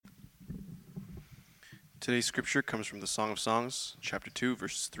Today's scripture comes from the Song of Songs, chapter 2,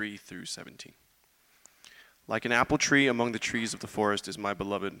 verses 3 through 17. Like an apple tree among the trees of the forest is my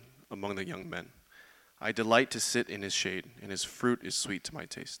beloved among the young men. I delight to sit in his shade, and his fruit is sweet to my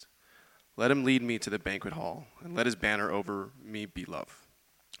taste. Let him lead me to the banquet hall, and let his banner over me be love.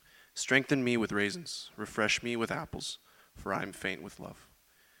 Strengthen me with raisins, refresh me with apples, for I am faint with love.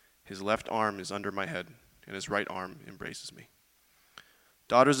 His left arm is under my head, and his right arm embraces me.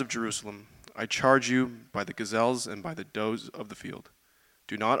 Daughters of Jerusalem, I charge you by the gazelles and by the does of the field,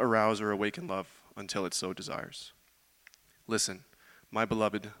 do not arouse or awaken love until it so desires. Listen, my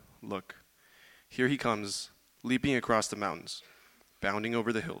beloved, look. Here he comes, leaping across the mountains, bounding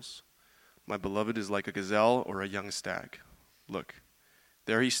over the hills. My beloved is like a gazelle or a young stag. Look,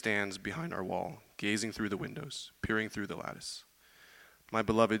 there he stands behind our wall, gazing through the windows, peering through the lattice. My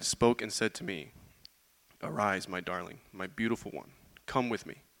beloved spoke and said to me, Arise, my darling, my beautiful one, come with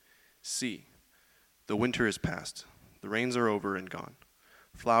me. See, the winter is past, the rains are over and gone.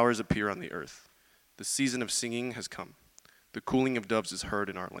 Flowers appear on the earth. The season of singing has come. The cooling of doves is heard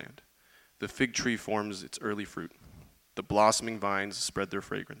in our land. The fig tree forms its early fruit. The blossoming vines spread their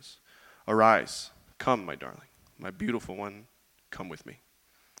fragrance. Arise, come, my darling, my beautiful one, come with me.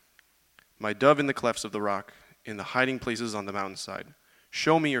 My dove in the clefts of the rock, in the hiding places on the mountainside,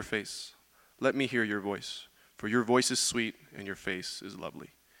 show me your face. Let me hear your voice, for your voice is sweet and your face is lovely.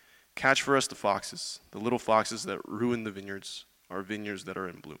 Catch for us the foxes, the little foxes that ruin the vineyards, our vineyards that are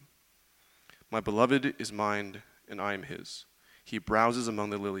in bloom. My beloved is mine, and I am his. He browses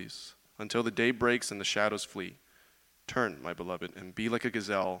among the lilies, until the day breaks and the shadows flee. Turn, my beloved, and be like a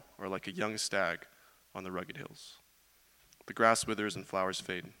gazelle or like a young stag on the rugged hills. The grass withers and flowers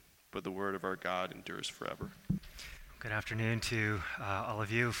fade, but the word of our God endures forever. Good afternoon to all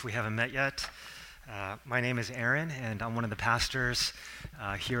of you, if we haven't met yet. My name is Aaron, and I'm one of the pastors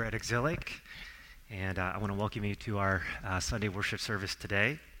here at Exilic, and I want to welcome you to our Sunday worship service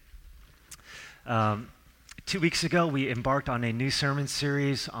today. 2 weeks ago, we embarked on a new sermon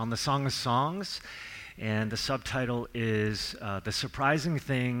series on the Song of Songs, and the subtitle is The Surprising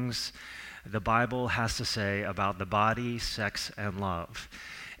Things the Bible Has to Say About the Body, Sex, and Love.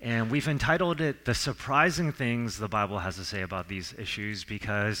 And we've entitled it The Surprising Things the Bible Has to Say About These Issues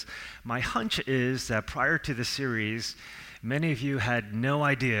because my hunch is that prior to the series, many of you had no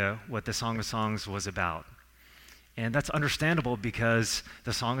idea what the Song of Songs was about. And that's understandable because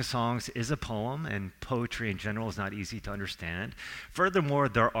the Song of Songs is a poem, and poetry in general is not easy to understand. Furthermore,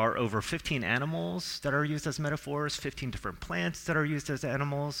 there are over 15 animals that are used as metaphors, 15 different plants that are used as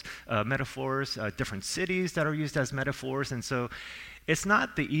metaphors, different cities that are used as metaphors, and so it's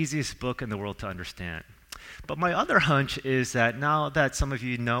not the easiest book in the world to understand. But my other hunch is that now that some of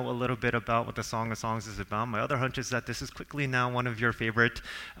you know a little bit about what the Song of Songs is about, my other hunch is that this is quickly now one of your favorite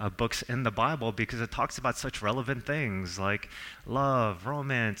books in the Bible because it talks about such relevant things like love,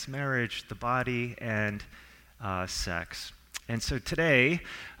 romance, marriage, the body, and sex. And so today,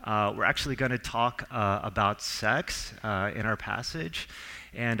 we're actually going to talk about sex in our passage.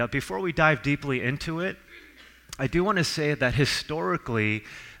 And before we dive deeply into it, I do want to say that historically,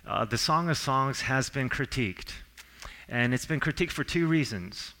 the Song of Songs has been critiqued. And it's been critiqued for two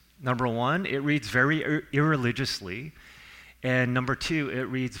reasons. Number one, it reads very irreligiously. And number two, it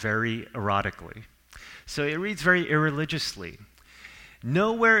reads very erotically. So it reads very irreligiously.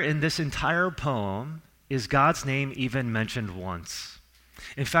 Nowhere in this entire poem is God's name even mentioned once.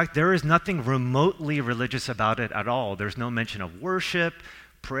 In fact, there is nothing remotely religious about it at all. There's no mention of worship,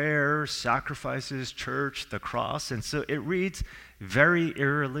 prayer, sacrifices, church, the cross, and so it reads very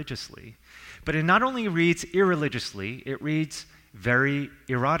irreligiously. But it not only reads irreligiously, it reads very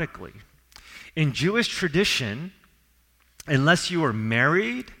erotically. In Jewish tradition, unless you were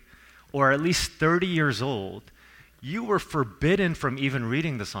married or at least 30 years old, you were forbidden from even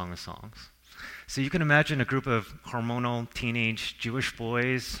reading the Song of Songs. So you can imagine a group of hormonal teenage Jewish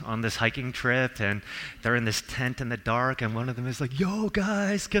boys on this hiking trip, and they're in this tent in the dark, and one of them is like, yo,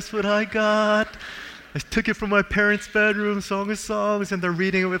 guys, guess what I got? I took it from my parents' bedroom, Song of Songs, and they're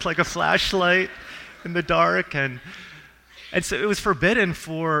reading it with like a flashlight in the dark. And so it was forbidden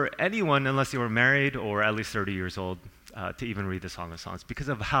for anyone, unless they were married or at least 30 years old, to even read the Song of Songs because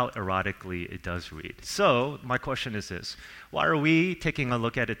of how erotically it does read. So my question is this: why are we taking a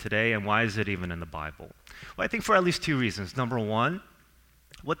look at it today, and why is it even in the Bible? Well, I think for at least two reasons. Number one,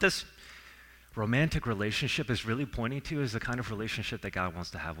 what this romantic relationship is really pointing to is the kind of relationship that God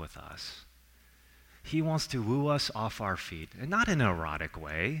wants to have with us. He wants to woo us off our feet, and not in an erotic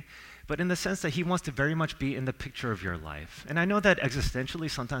way, but in the sense that he wants to very much be in the picture of your life. And I know that existentially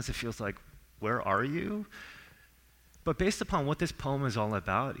sometimes it feels like, where are you? But based upon what this poem is all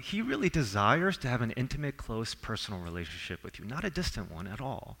about, he really desires to have an intimate, close, personal relationship with you, not a distant one at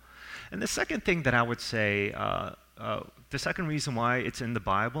all. And the second thing that I would say, the second reason why it's in the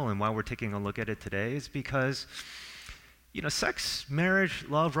Bible and why we're taking a look at it today is because, sex, marriage,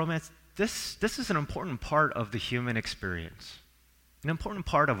 love, romance, this is an important part of the human experience, an important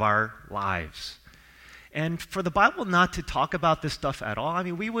part of our lives. And for the Bible not to talk about this stuff at all,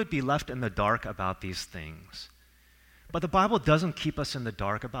 we would be left in the dark about these things. But the Bible doesn't keep us in the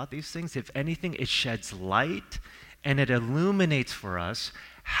dark about these things. If anything, it sheds light and it illuminates for us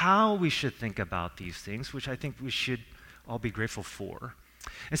how we should think about these things, which I think we should all be grateful for.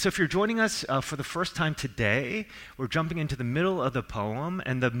 And so if you're joining us for the first time today, we're jumping into the middle of the poem,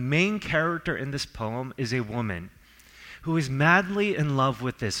 and the main character in this poem is a woman who is madly in love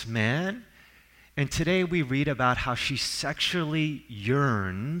with this man. And today we read about how she sexually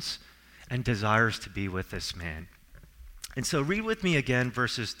yearns and desires to be with this man. And so read with me again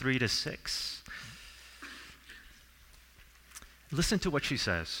verses 3 to 6. Listen to what she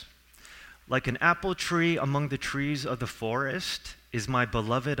says. Like an apple tree among the trees of the forest is my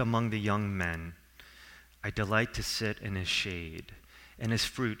beloved among the young men. I delight to sit in his shade, and his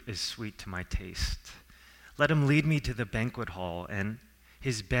fruit is sweet to my taste. Let him lead me to the banquet hall, and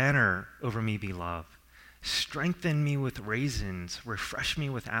his banner over me be love. Strengthen me with raisins, refresh me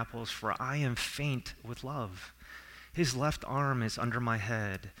with apples, for I am faint with love. His left arm is under my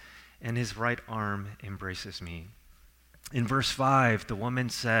head, and his right arm embraces me. In verse 5, the woman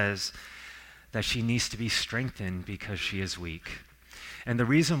says that she needs to be strengthened because she is weak. And the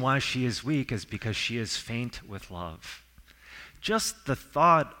reason why she is weak is because she is faint with love. Just the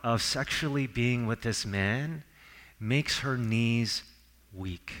thought of sexually being with this man makes her knees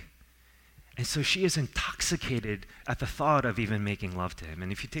weak. And so she is intoxicated at the thought of even making love to him.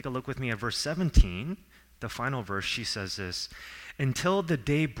 And if you take a look with me at verse 17, the final verse, she says this, until the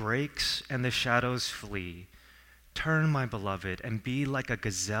day breaks and the shadows flee, turn, my beloved, and be like a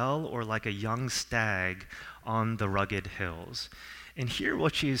gazelle or like a young stag on the rugged hills. And here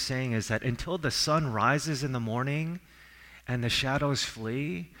what she is saying is that until the sun rises in the morning and the shadows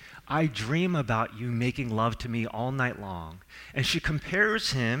flee, I dream about you making love to me all night long. And she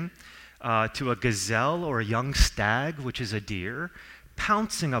compares him to a gazelle or a young stag, which is a deer,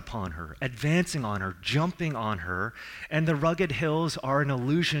 pouncing upon her, advancing on her, jumping on her, and the rugged hills are an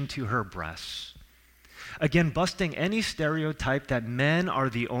allusion to her breasts. Again, busting any stereotype that men are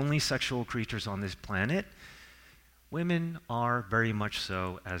the only sexual creatures on this planet, women are very much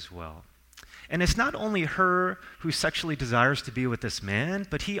so as well. And it's not only her who sexually desires to be with this man,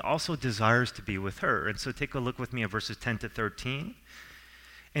 but he also desires to be with her. And so take a look with me at verses 10 to 13.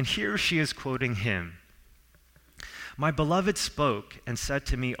 And here she is quoting him. My beloved spoke and said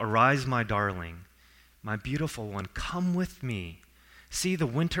to me, arise, my darling, my beautiful one, come with me. See, the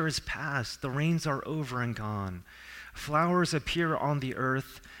winter is past, the rains are over and gone. Flowers appear on the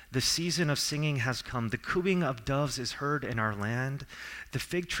earth, the season of singing has come, the cooing of doves is heard in our land. The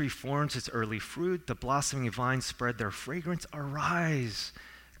fig tree forms its early fruit, the blossoming vines spread their fragrance. Arise,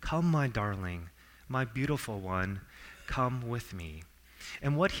 come, my darling, my beautiful one, come with me.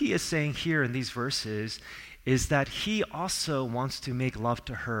 And what he is saying here in these verses is that he also wants to make love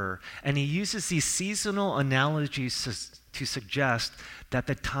to her. And he uses these seasonal analogies to suggest that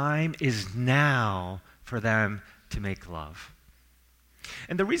the time is now for them to make love.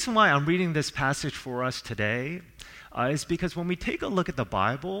 And the reason why I'm reading this passage for us today is because when we take a look at the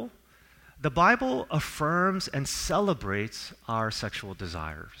Bible affirms and celebrates our sexual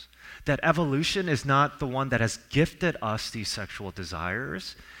desires. That evolution is not the one that has gifted us these sexual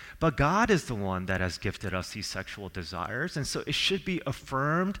desires, but God is the one that has gifted us these sexual desires, and so it should be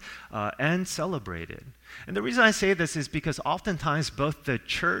affirmed and celebrated. And the reason I say this is because oftentimes both the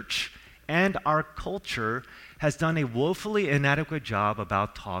church and our culture has done a woefully inadequate job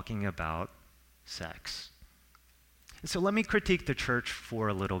about talking about sex. And so let me critique the church for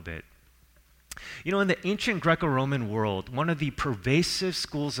a little bit. In the ancient Greco-Roman world, one of the pervasive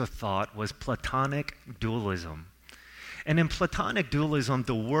schools of thought was Platonic dualism. And in Platonic dualism,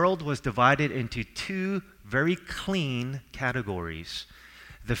 the world was divided into two very clean categories,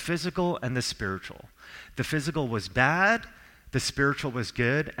 the physical and the spiritual. The physical was bad, the spiritual was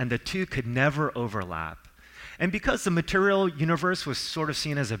good, and the two could never overlap. And because the material universe was sort of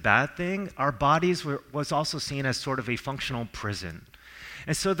seen as a bad thing, our bodies was also seen as sort of a functional prison.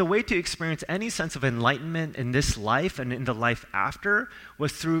 And so the way to experience any sense of enlightenment in this life and in the life after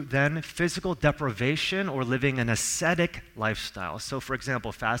was through then physical deprivation or living an ascetic lifestyle. So for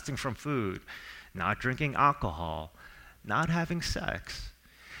example, fasting from food, not drinking alcohol, not having sex.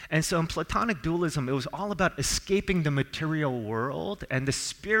 And so in Platonic dualism, it was all about escaping the material world and the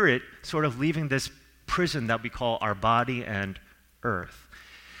spirit sort of leaving this prison that we call our body and earth.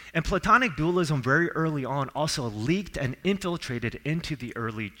 And Platonic dualism very early on also leaked and infiltrated into the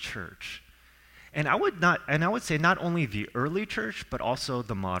early church. And I would say not only the early church, but also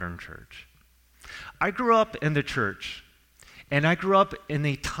the modern church. I grew up in the church, and I grew up in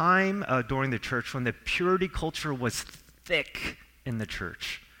a time during the church when the purity culture was thick in the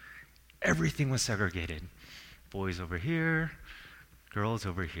church. Everything was segregated. Boys over here, girls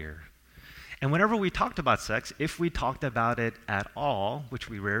over here. And whenever we talked about sex, if we talked about it at all, which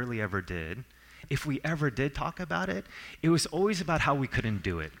we rarely ever did, if we ever did talk about it, it was always about how we couldn't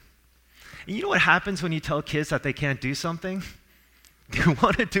do it. And you know what happens when you tell kids that they can't do something? They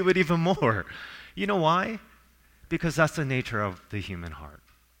want to do it even more. You know why? Because that's the nature of the human heart.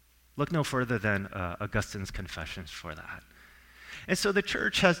 Look no further than Augustine's Confessions for that. And so the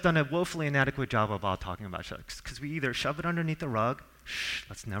church has done a woefully inadequate job about talking about sex, because we either shove it underneath the rug,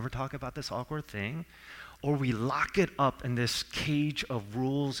 let's never talk about this awkward thing, or we lock it up in this cage of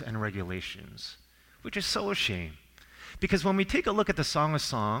rules and regulations, which is so a shame. Because when we take a look at the Song of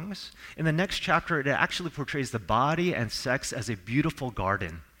Songs, in the next chapter, it actually portrays the body and sex as a beautiful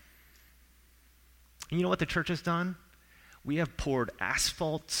garden. And you know what the church has done? We have poured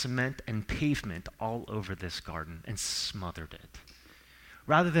asphalt, cement, and pavement all over this garden and smothered it.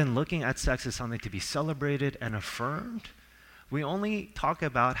 Rather than looking at sex as something to be celebrated and affirmed, we only talk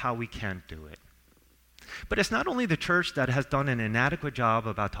about how we can't do it. But it's not only the church that has done an inadequate job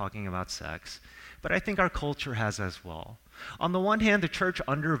about talking about sex, but I think our culture has as well. On the one hand, the church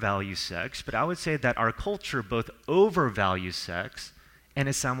undervalues sex, but I would say that our culture both overvalues sex and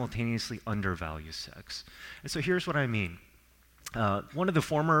it simultaneously undervalues sex. And so here's what I mean. One of the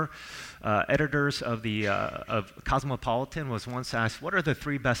former editors of Cosmopolitan was once asked, what are the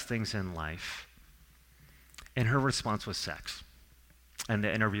 3 best things in life? And her response was sex. And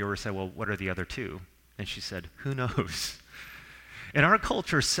the interviewer said, well, what are the other 2? And she said, who knows? In our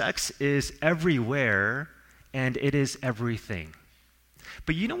culture, sex is everywhere, and it is everything.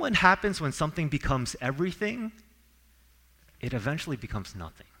 But you know what happens when something becomes everything? It eventually becomes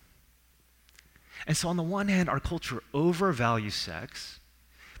nothing. And so on the one hand, our culture overvalues sex,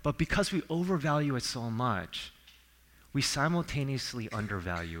 but because we overvalue it so much, we simultaneously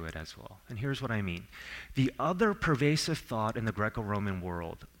undervalue it as well. And here's what I mean. The other pervasive thought in the Greco-Roman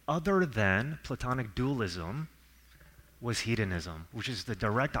world, other than Platonic dualism, was hedonism, which is the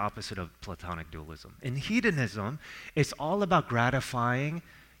direct opposite of Platonic dualism. In hedonism, it's all about gratifying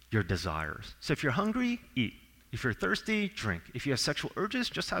your desires. So if you're hungry, eat. If you're thirsty, drink. If you have sexual urges,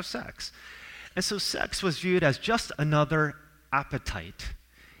 just have sex. And so sex was viewed as just another appetite.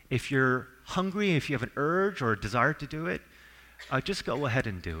 If you're hungry, if you have an urge or a desire to do it, just go ahead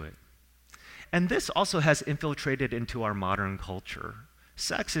and do it. And this also has infiltrated into our modern culture.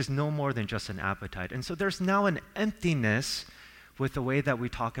 Sex is no more than just an appetite. And so there's now an emptiness with the way that we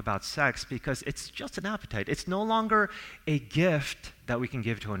talk about sex because it's just an appetite. It's no longer a gift that we can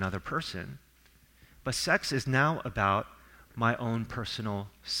give to another person. But sex is now about my own personal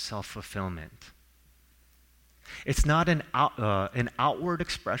self-fulfillment. It's not an outward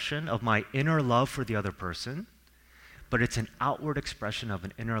expression of my inner love for the other person, but it's an outward expression of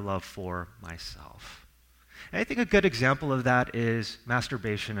an inner love for myself. And I think a good example of that is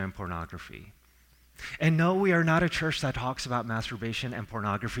masturbation and pornography. And no, we are not a church that talks about masturbation and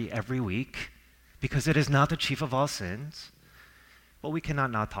pornography every week, because it is not the chief of all sins, but we cannot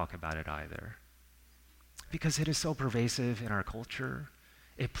not talk about it either. Because it is so pervasive in our culture,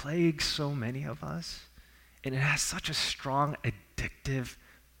 it plagues so many of us, and it has such a strong addictive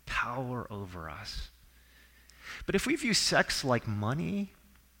power over us. But if we view sex like money,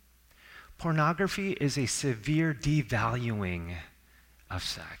 pornography is a severe devaluing of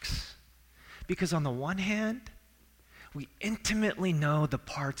sex. Because on the one hand, we intimately know the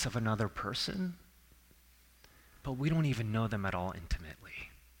parts of another person, but we don't even know them at all intimately.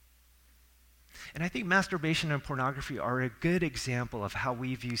 And I think masturbation and pornography are a good example of how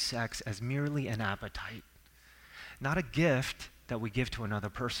we view sex as merely an appetite, not a gift that we give to another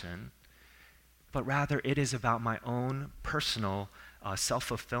person, but rather it is about my own personal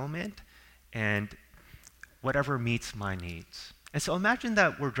self-fulfillment and whatever meets my needs. And so imagine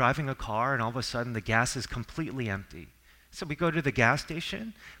that we're driving a car and all of a sudden the gas is completely empty. So we go to the gas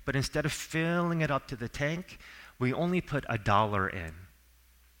station, but instead of filling it up to the tank, we only put $1 in.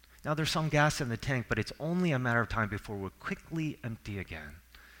 Now there's some gas in the tank, but it's only a matter of time before we're quickly empty again.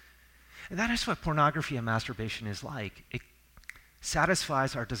 And that is what pornography and masturbation is like. It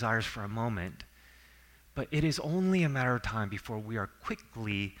satisfies our desires for a moment, But it is only a matter of time before we are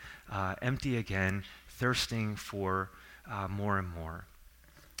quickly empty again, thirsting for more and more.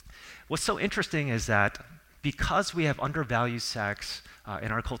 What's so interesting is that because we have undervalued sex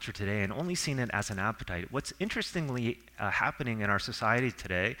in our culture today and only seen it as an appetite, what's interestingly happening in our society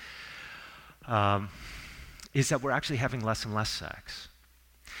today is that we're actually having less and less sex.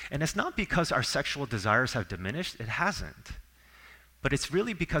 And it's not because our sexual desires have diminished, it hasn't. But it's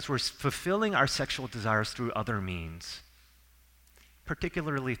really because we're fulfilling our sexual desires through other means,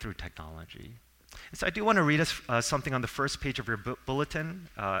 particularly through technology. And so I do want to read us something on the first page of your bulletin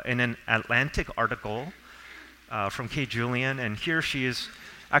in an Atlantic article from Kay Julian. And here she is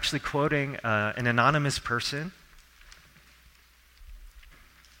actually quoting an anonymous person.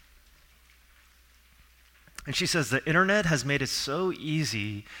 And she says, "The internet has made it so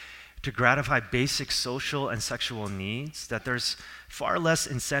easy to gratify basic social and sexual needs that there's far less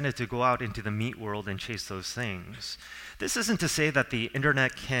incentive to go out into the meat world and chase those things. This isn't to say that the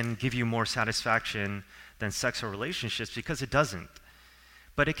internet can give you more satisfaction than sex or relationships, because it doesn't.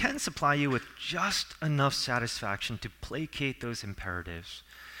 But it can supply you with just enough satisfaction to placate those imperatives.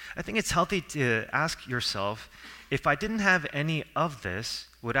 I think it's healthy to ask yourself, if I didn't have any of this,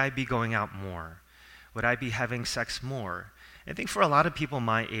 would I be going out more? Would I be having sex more? I think for a lot of people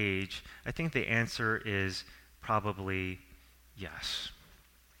my age, I think the answer is probably yes.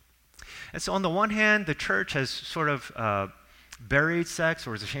 And so on the one hand, the church has sort of buried sex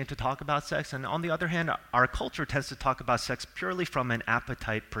or is ashamed to talk about sex. And on the other hand, our culture tends to talk about sex purely from an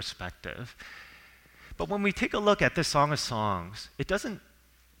appetite perspective. But when we take a look at this Song of Songs, it doesn't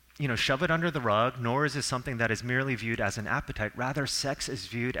shove it under the rug, nor is it something that is merely viewed as an appetite. Rather, sex is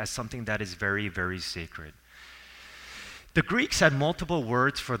viewed as something that is very, very sacred. The Greeks had multiple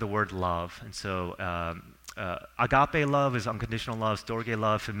words for the word love. And so agape love is unconditional love, storge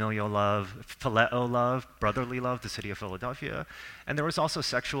love, familial love, phileo love, brotherly love, the city of Philadelphia. And there was also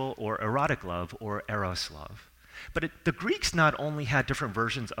sexual or erotic love, or eros love. But the Greeks not only had different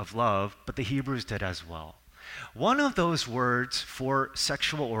versions of love, but the Hebrews did as well. One of those words for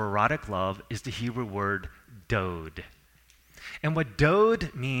sexual or erotic love is the Hebrew word dode. And what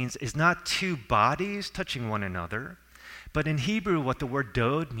dode means is not two bodies touching one another, but in Hebrew, what the word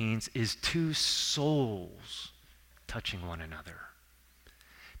dode means is two souls touching one another.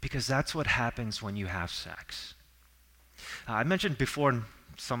 Because that's what happens when you have sex. I mentioned before in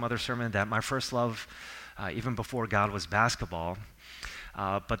some other sermon that my first love, even before God, was basketball.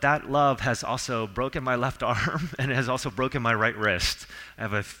 But that love has also broken my left arm and it has also broken my right wrist. I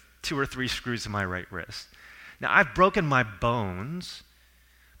have 2 or 3 screws in my right wrist. Now, I've broken my bones,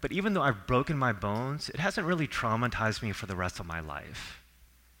 but even though I've broken my bones, it hasn't really traumatized me for the rest of my life.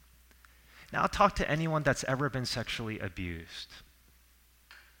 Now, I'll talk to anyone that's ever been sexually abused.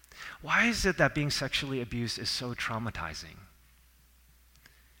 Why is it that being sexually abused is so traumatizing?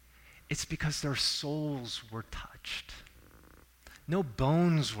 It's because their souls were touched. No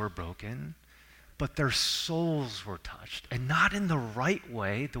bones were broken, but their souls were touched. And not in the right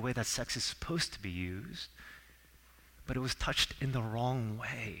way, the way that sex is supposed to be used, but it was touched in the wrong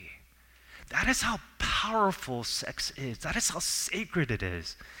way. That is how powerful sex is. That is how sacred it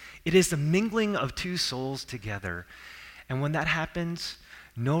is. It is the mingling of two souls together. And when that happens,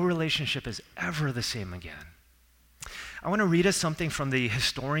 no relationship is ever the same again. I want to read us something from the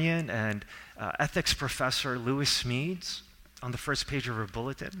historian and ethics professor Lewis Smedes on the first page of our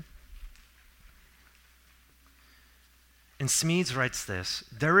bulletin. And Smedes writes this: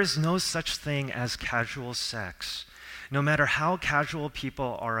 "There is no such thing as casual sex. No matter how casual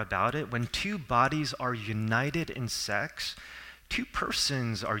people are about it, when two bodies are united in sex, two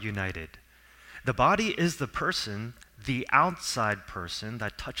persons are united. The body is the person, the outside person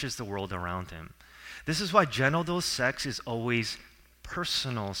that touches the world around him. This is why genital sex is always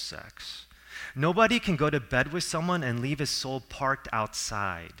personal sex. Nobody can go to bed with someone and leave his soul parked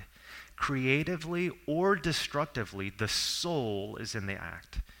outside. Creatively or destructively, the soul is in the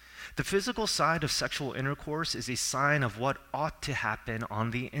act. The physical side of sexual intercourse is a sign of what ought to happen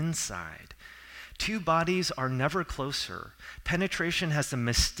on the inside. Two bodies are never closer. Penetration has the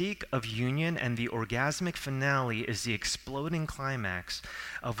mystique of union, and the orgasmic finale is the exploding climax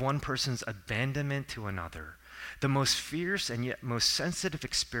of one person's abandonment to another, the most fierce and yet most sensitive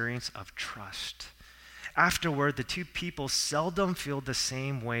experience of trust. Afterward, the two people seldom feel the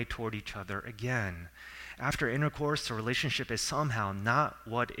same way toward each other again. After intercourse, the relationship is somehow not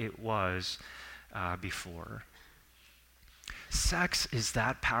what it was before." Sex is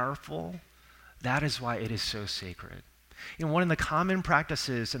that powerful. That is why it is so sacred. One of the common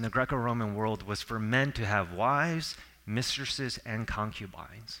practices in the Greco-Roman world was for men to have wives, mistresses, and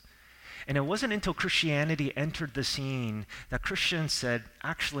concubines. And it wasn't until Christianity entered the scene that Christians said,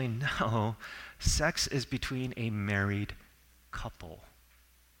 actually, no, sex is between a married couple.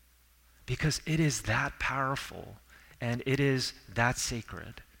 Because it is that powerful and it is that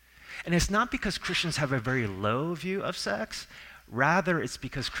sacred. And it's not because Christians have a very low view of sex, rather it's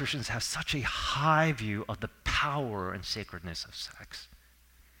because Christians have such a high view of the power and sacredness of sex.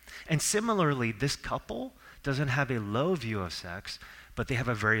 And similarly, this couple doesn't have a low view of sex, but they have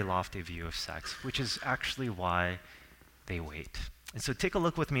a very lofty view of sex, which is actually why they wait. And so take a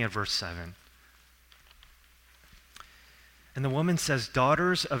look with me at verse 7. And the woman says,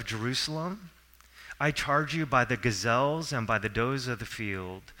 "Daughters of Jerusalem, I charge you by the gazelles and by the does of the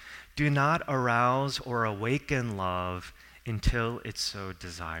field, do not arouse or awaken love until it so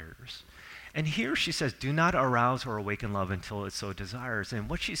desires." And here she says, do not arouse or awaken love until it so desires. And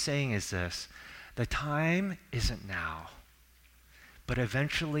what she's saying is this: the time isn't now, but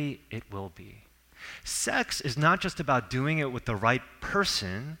eventually it will be. Sex is not just about doing it with the right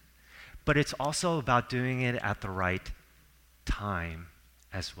person, but it's also about doing it at the right time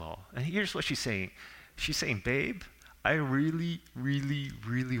as well. And here's what she's saying. She's saying, babe, I really, really,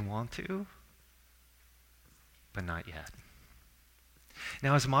 really want to, but not yet.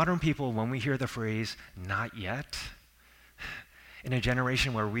 Now, as modern people, when we hear the phrase, not yet, in a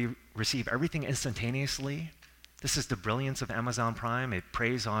generation where we receive everything instantaneously, this is the brilliance of Amazon Prime. It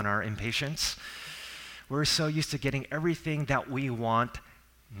preys on our impatience. We're so used to getting everything that we want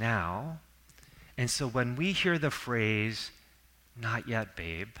now. And so when we hear the phrase, not yet,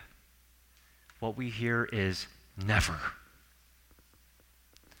 babe, what we hear is never.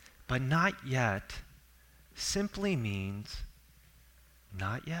 But not yet simply means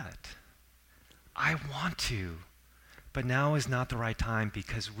not yet. I want to, but now is not the right time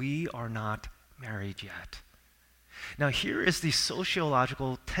because we are not married yet. Now, here is the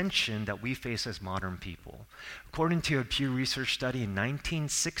sociological tension that we face as modern people. According to a Pew Research study in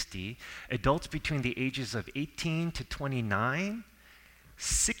 1960, adults between the ages of 18 to 29,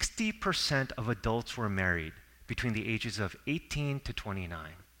 60% of adults were married between the ages of 18 to 29.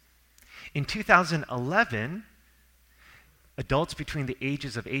 In 2011, adults between the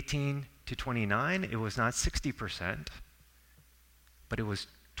ages of 18 to 29, it was not 60%, but it was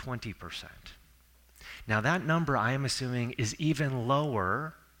 20%. Now that number, I am assuming, is even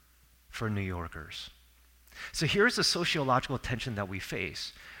lower for New Yorkers. So here's the sociological tension that we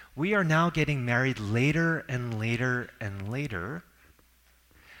face. We are now getting married later and later and later,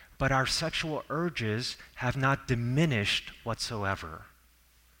 but our sexual urges have not diminished whatsoever.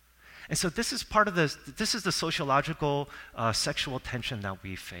 And so this is the sociological sexual tension that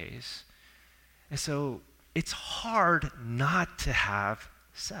we face. And so it's hard not to have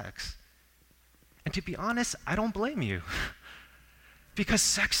sex. And to be honest, I don't blame you. Because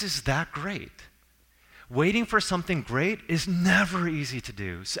sex is that great. Waiting for something great is never easy to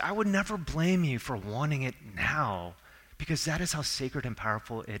do. So I would never blame you for wanting it now, because that is how sacred and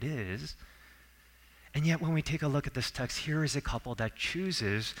powerful it is. And yet when we take a look at this text, here is a couple that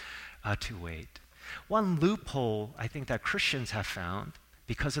chooses to wait. One loophole I think that Christians have found,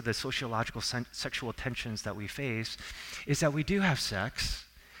 because of the sociological sexual tensions that we face, is that we do have sex,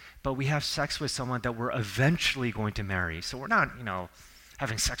 but we have sex with someone that we're eventually going to marry. So we're not,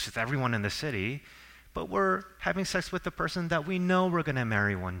 having sex with everyone in the city, but we're having sex with the person that we know we're going to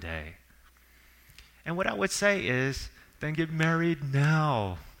marry one day. And what I would say is, then get married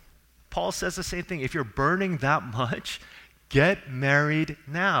now. Paul says the same thing. If you're burning that much, get married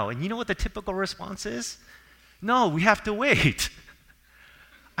now. And you know what the typical response is? No, we have to wait.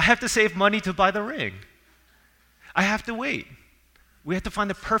 I have to save money to buy the ring. I have to wait. We have to find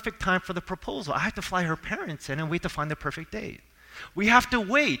the perfect time for the proposal. I have to fly her parents in and wait to find the perfect date. We have to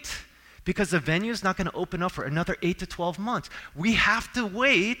wait because the venue is not going to open up for another 8 to 12 months. We have to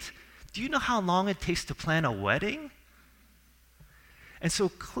wait. Do you know how long it takes to plan a wedding? And so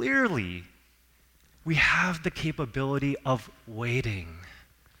clearly, we have the capability of waiting.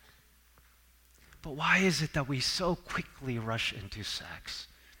 But why is it that we so quickly rush into sex?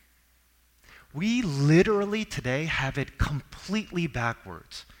 We literally today have it completely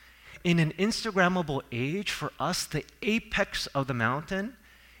backwards. In an Instagrammable age, for us, the apex of the mountain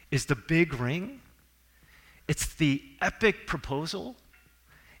is the big ring. It's the epic proposal.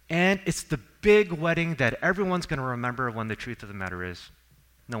 And it's the big wedding that everyone's going to remember, when the truth of the matter is,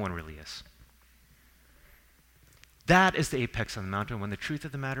 no one really is. That is the apex of the mountain, when the truth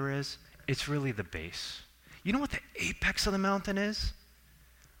of the matter is, it's really the base. You know what the apex of the mountain is?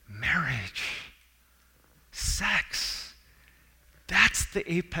 Marriage. Sex. That's the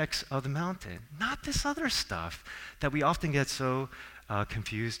apex of the mountain, not this other stuff that we often get so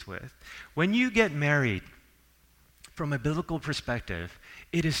confused with. When you get married, from a biblical perspective,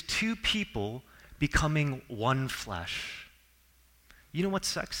 it is two people becoming one flesh. You know what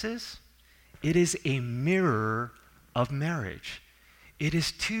sex is? It is a mirror of marriage. It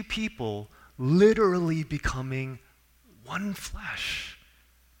is two people literally becoming one flesh,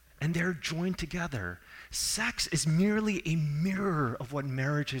 and they're joined together. Sex is merely a mirror of what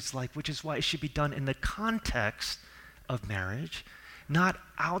marriage is like, which is why it should be done in the context of marriage, not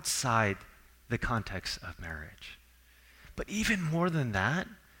outside the context of marriage. But even more than that,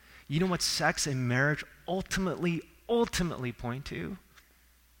 you know what sex and marriage ultimately point to?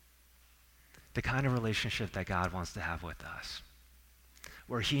 The kind of relationship that God wants to have with us,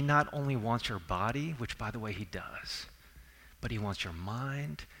 where he not only wants your body, which by the way he does, but he wants your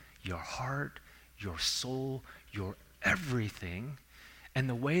mind, your heart, your soul, your everything. And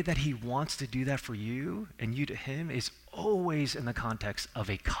the way that he wants to do that for you and you to him is always in the context of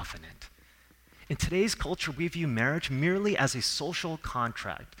a covenant. In today's culture, we view marriage merely as a social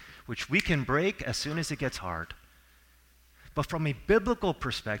contract, which we can break as soon as it gets hard. But from a biblical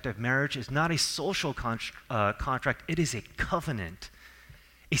perspective, marriage is not a social contract, it is a covenant,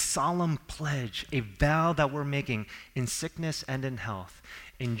 a solemn pledge, a vow that we're making in sickness and in health,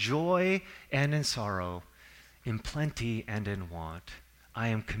 in joy and in sorrow, in plenty and in want. I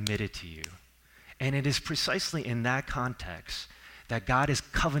am committed to you. And it is precisely in that context that God is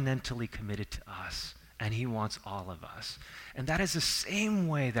covenantally committed to us, and he wants all of us. And that is the same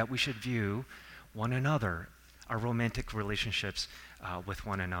way that we should view one another, our romantic relationships with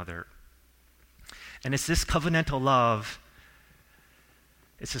one another. And it's this covenantal love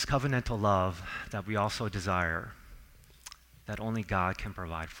that we also desire, that only God can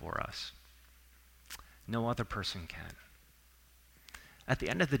provide for us. No other person can. At the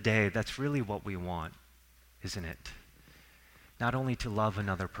end of the day, that's really what we want, isn't it? Not only to love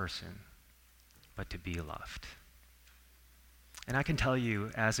another person, but to be loved. And I can tell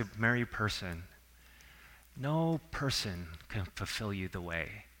you, as a married person, no person can fulfill you the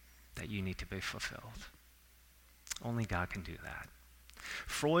way that you need to be fulfilled. Only God can do that.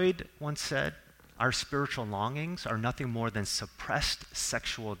 Freud once said, our spiritual longings are nothing more than suppressed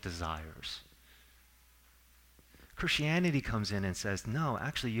sexual desires. Christianity comes in and says, no,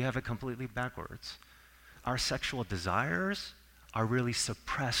 actually, you have it completely backwards. Our sexual desires are really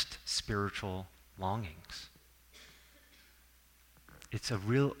suppressed spiritual longings. It's a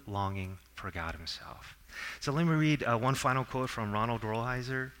real longing for God himself. So let me read one final quote from Ronald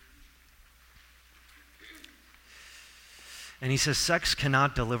Rolheiser. And he says, sex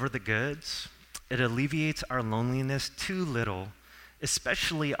cannot deliver the goods. It alleviates our loneliness too little,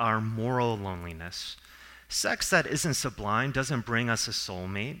 especially our moral loneliness. Sex that isn't sublime doesn't bring us a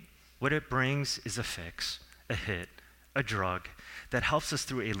soulmate. What it brings is a fix, a hit, a drug that helps us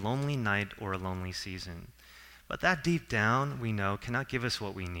through a lonely night or a lonely season. But that deep down, we know, cannot give us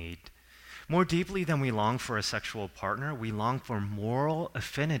what we need. More deeply than we long for a sexual partner, we long for moral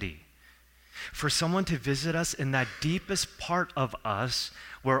affinity. For someone to visit us in that deepest part of us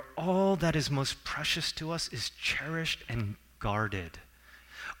where all that is most precious to us is cherished and guarded.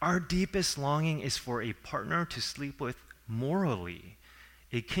 Our deepest longing is for a partner to sleep with morally,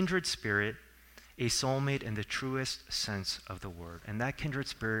 a kindred spirit, a soulmate in the truest sense of the word. And that kindred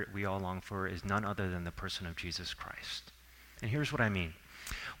spirit we all long for is none other than the person of Jesus Christ. And here's what I mean.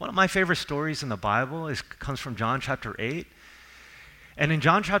 One of my favorite stories in the Bible comes from John chapter 8. And in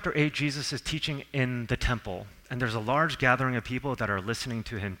John chapter 8, Jesus is teaching in the temple. And there's a large gathering of people that are listening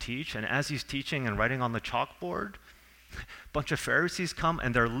to him teach. And as he's teaching and writing on the chalkboard, a bunch of Pharisees come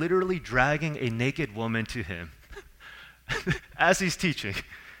and they're literally dragging a naked woman to him as he's teaching.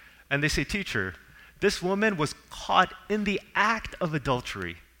 And they say, teacher, this woman was caught in the act of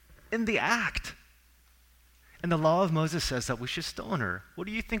adultery. In the act. And the law of Moses says that we should stone her. What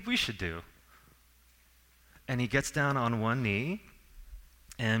do you think we should do? And he gets down on one knee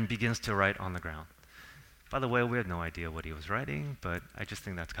and begins to write on the ground. By the way, we have no idea what he was writing, but I just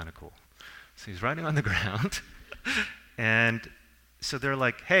think that's kind of cool. So he's writing on the ground, and so they're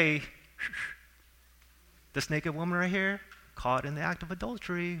like, hey, this naked woman right here, caught in the act of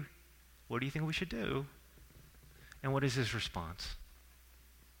adultery, what do you think we should do? And what is his response?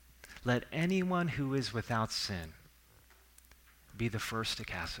 Let anyone who is without sin be the first to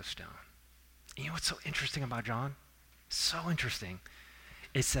cast a stone. You know what's so interesting about John? So interesting.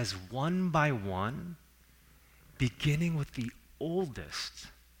 It says one by one, beginning with the oldest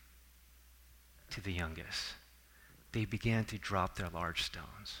to the youngest, they began to drop their large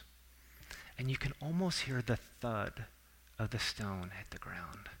stones. And you can almost hear the thud of the stone hit the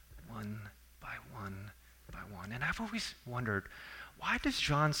ground, one by one by one. And I've always wondered, why does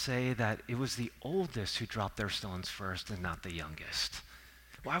John say that it was the oldest who dropped their stones first and not the youngest?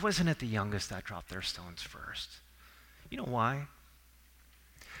 Why wasn't it the youngest that dropped their stones first? You know why?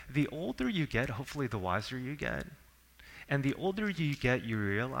 The older you get, hopefully the wiser you get. And the older you get, you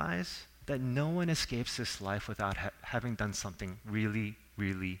realize that no one escapes this life without having done something really,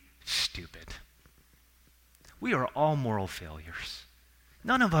 really stupid. We are all moral failures.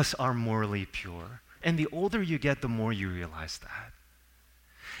 None of us are morally pure. And the older you get, the more you realize that.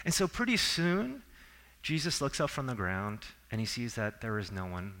 And so pretty soon, Jesus looks up from the ground and he sees that there is no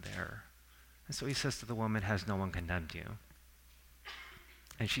one there. And so he says to the woman, "Has no one condemned you?"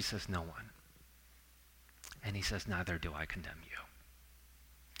 And she says, "No one." And he says, "Neither do I condemn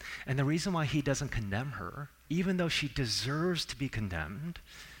you." And the reason why he doesn't condemn her, even though she deserves to be condemned,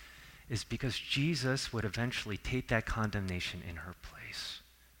 is because Jesus would eventually take that condemnation in her place.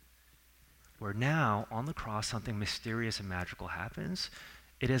 Where now, on the cross, something mysterious and magical happens.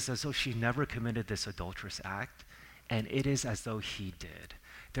 It is as though she never committed this adulterous act, and it is as though he did.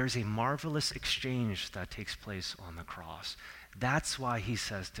 There's a marvelous exchange that takes place on the cross. That's why he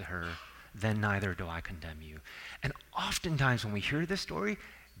says to her, "Then neither do I condemn you." And oftentimes when we hear this story,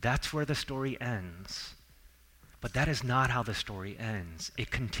 that's where the story ends. But that is not how the story ends.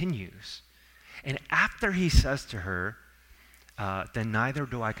 It continues. And after he says to her, "Then neither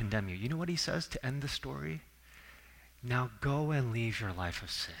do I condemn you," you know what he says to end the story? "Now go and leave your life of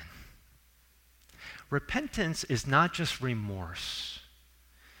sin." Repentance is not just remorse,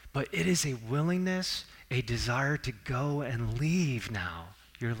 but it is a willingness, a desire to go and leave now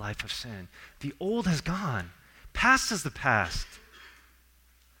your life of sin. The old has gone. Past is the past.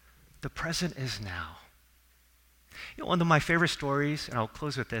 The present is now. You know, one of my favorite stories, and I'll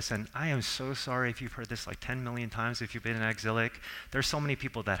close with this, and I am so sorry if you've heard this like 10 million times if you've been in Exilic. There's so many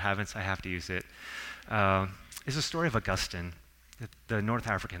people that haven't, so I have to use it. It's the story of Augustine, the North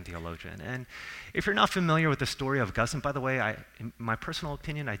African theologian. And if you're not familiar with the story of Augustine, by the way, in my personal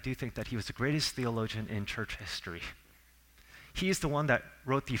opinion, I do think that he was the greatest theologian in church history. He is the one that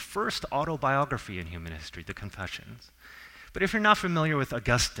wrote the first autobiography in human history, the Confessions. But if you're not familiar with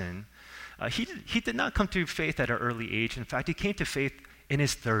Augustine, he did not come to faith at an early age. In fact, he came to faith in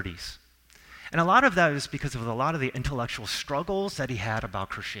his 30s. And a lot of that is because of a lot of the intellectual struggles that he had about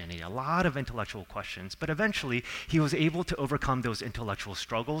Christianity, a lot of intellectual questions. But eventually, he was able to overcome those intellectual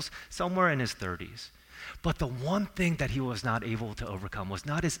struggles somewhere in his 30s. But the one thing that he was not able to overcome was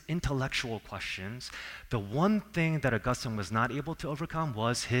not his intellectual questions. The one thing that Augustine was not able to overcome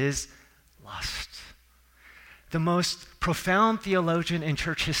was his lust. The most profound theologian in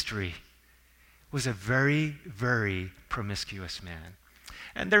church history was a very, very promiscuous man.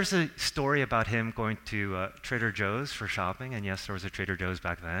 And there's a story about him going to Trader Joe's for shopping, and yes, there was a Trader Joe's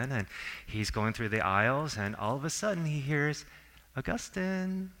back then, and he's going through the aisles, and all of a sudden he hears,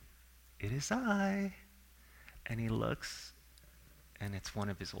 "Augustine, it is I." And he looks, and it's one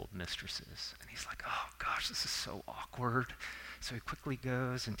of his old mistresses. And he's like, "Oh gosh, this is so awkward." So he quickly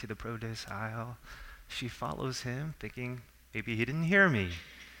goes into the produce aisle. She follows him, thinking maybe he didn't hear me.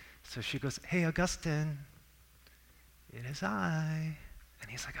 So she goes, "Hey, Augustine, it is I." And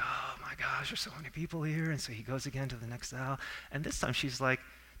he's like, "Oh my gosh, there's so many people here." And so he goes again to the next aisle. And this time she's like,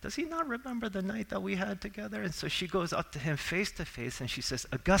 "Does he not remember the night that we had together?" And so she goes up to him face to face and she says,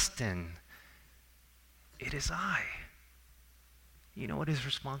 "Augustine, it is I." You know what his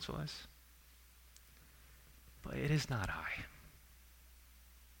response was? "But it is not I.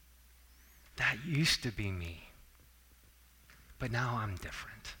 That used to be me. But now I'm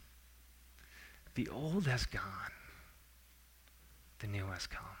different. The old has gone. The new has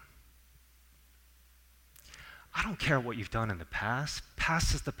come." I don't care what you've done in the past.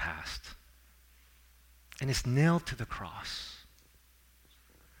 Past is the past. And it's nailed to the cross.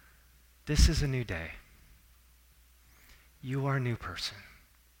 This is a new day. You are a new person.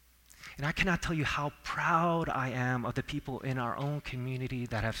 And I cannot tell you how proud I am of the people in our own community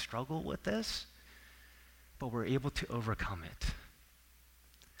that have struggled with this, but we're able to overcome it.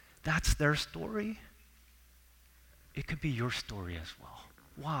 That's their story. It could be your story as well.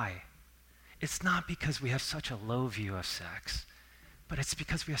 Why? It's not because we have such a low view of sex, but it's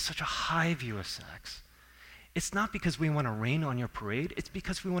because we have such a high view of sex. It's not because we want to rain on your parade, it's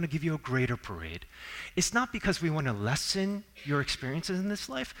because we want to give you a greater parade. It's not because we want to lessen your experiences in this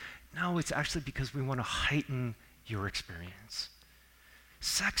life. No, it's actually because we want to heighten your experience.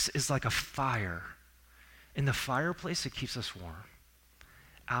 Sex is like a fire. In the fireplace, it keeps us warm.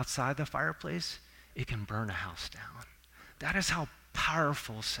 Outside the fireplace, it can burn a house down. That is how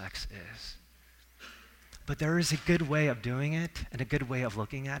powerful sex is. But there is a good way of doing it and a good way of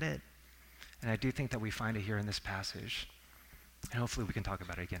looking at it. And I do think that we find it here in this passage. And hopefully we can talk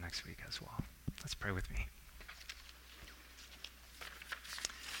about it again next week as well. Let's pray with me.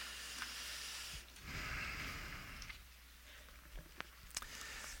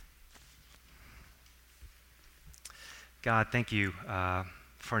 God, thank you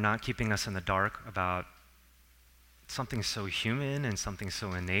for not keeping us in the dark about something so human and something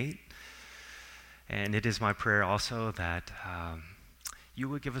so innate. And it is my prayer also that you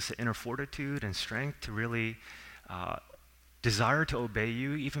would give us the inner fortitude and strength to really desire to obey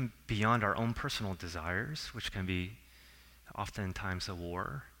you, even beyond our own personal desires, which can be oftentimes a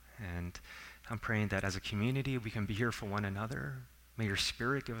war. And I'm praying that as a community, we can be here for one another. May your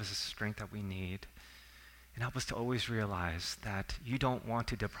Spirit give us the strength that we need. And help us to always realize that you don't want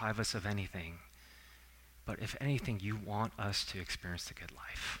to deprive us of anything, but if anything, you want us to experience the good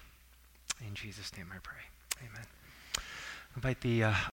life. In Jesus' name I pray. Amen. I invite the